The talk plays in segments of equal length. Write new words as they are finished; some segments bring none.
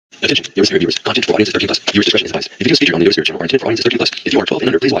Attention, Yoda Spirit viewers. Content for audiences 13 plus. Viewers' discretion is advised. The videos featured on the Yoda Spirit channel are intended for audiences 13 plus. If you are 12 and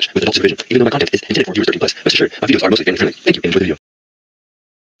under, please watch with adult supervision. Even though my content is intended for viewers 13 plus, rest assured, my videos are mostly family friendly. Thank you, and enjoy the video.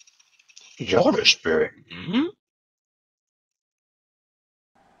 Yoda Spirit.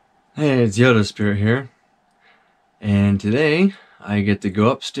 Hey, it's Yoda Spirit here. And today, I get to go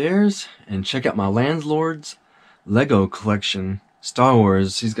upstairs and check out my landlord's Lego collection. Star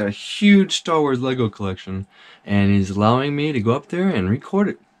Wars. He's got a huge Star Wars Lego collection, and he's allowing me to go up there and record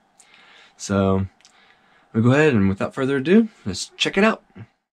it. So, we'll go ahead and without further ado, let's check it out.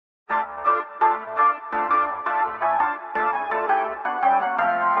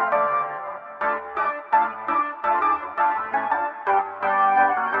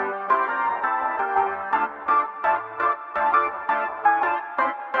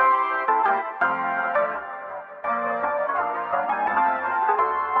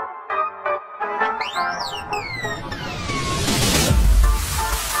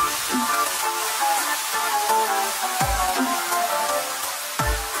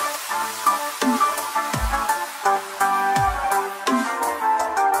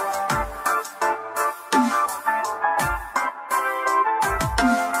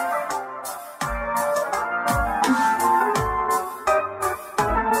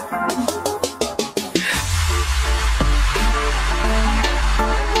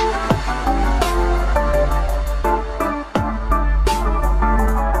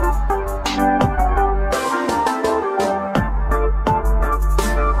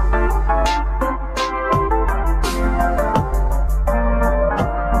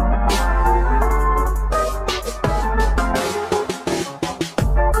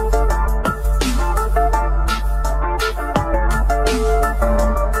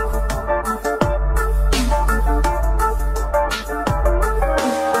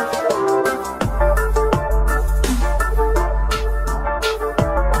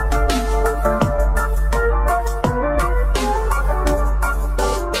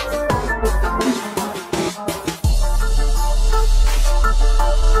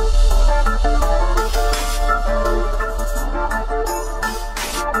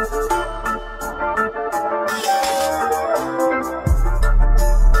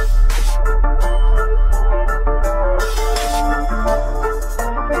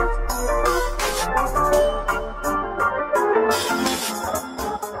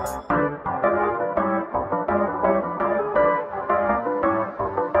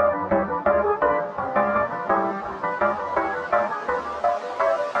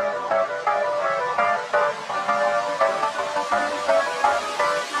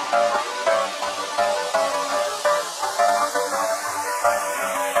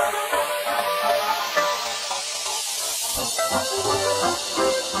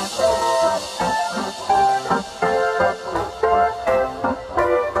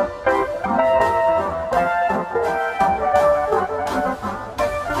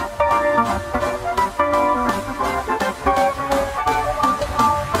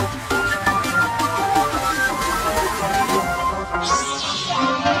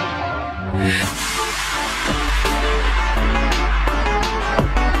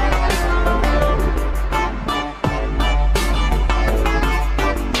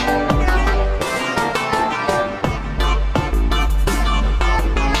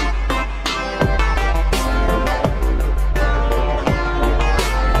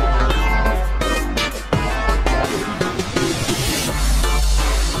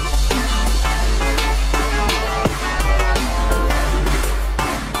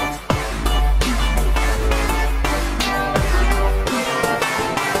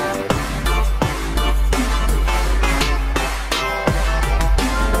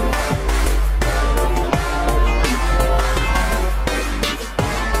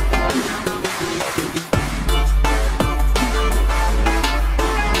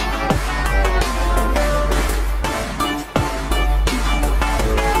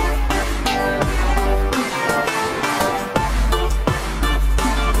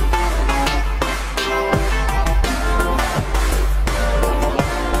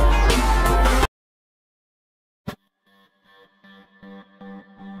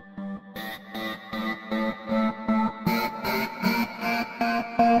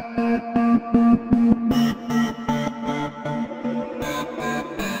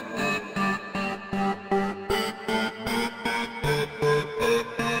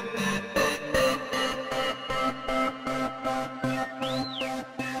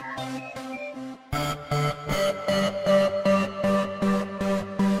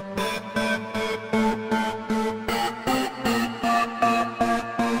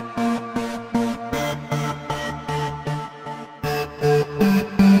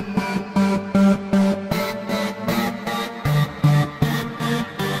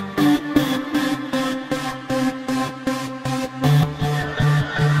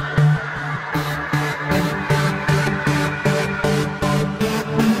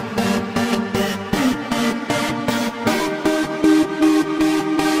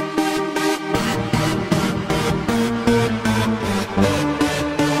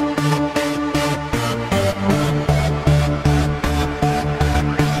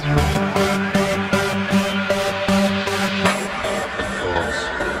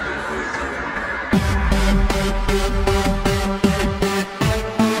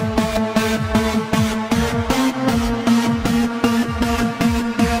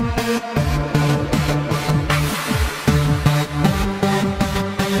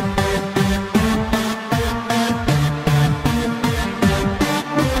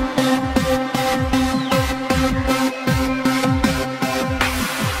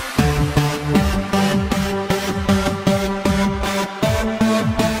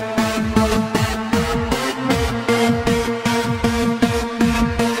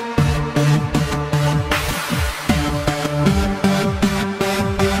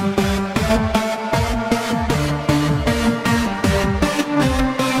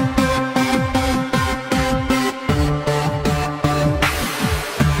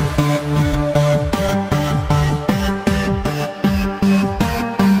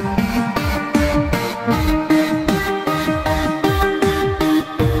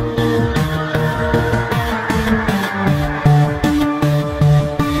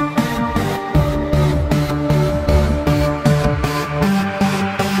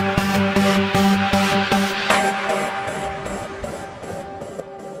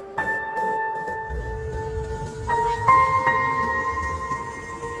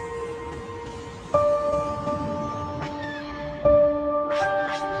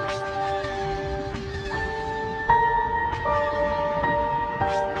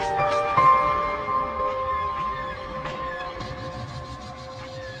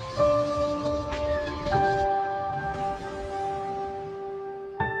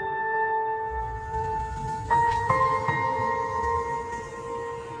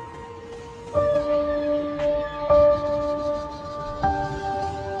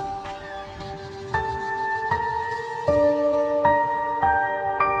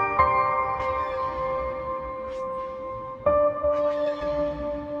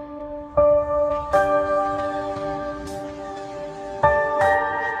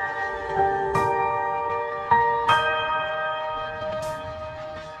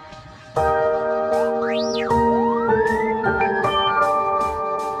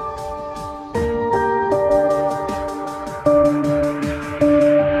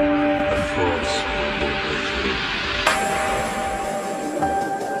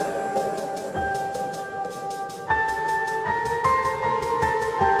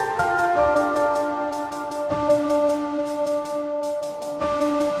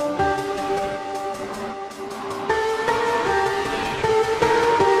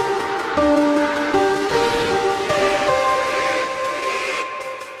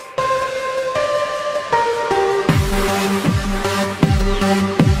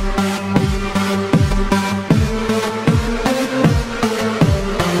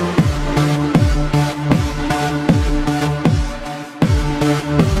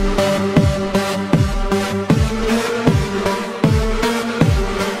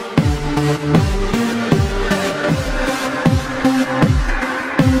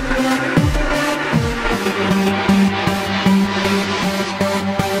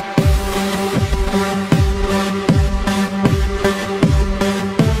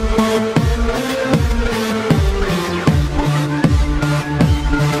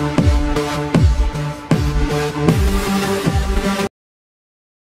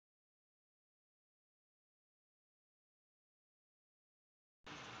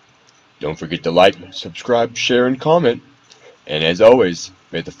 Don't forget to like, subscribe, share, and comment. And as always,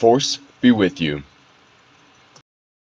 may the Force be with you.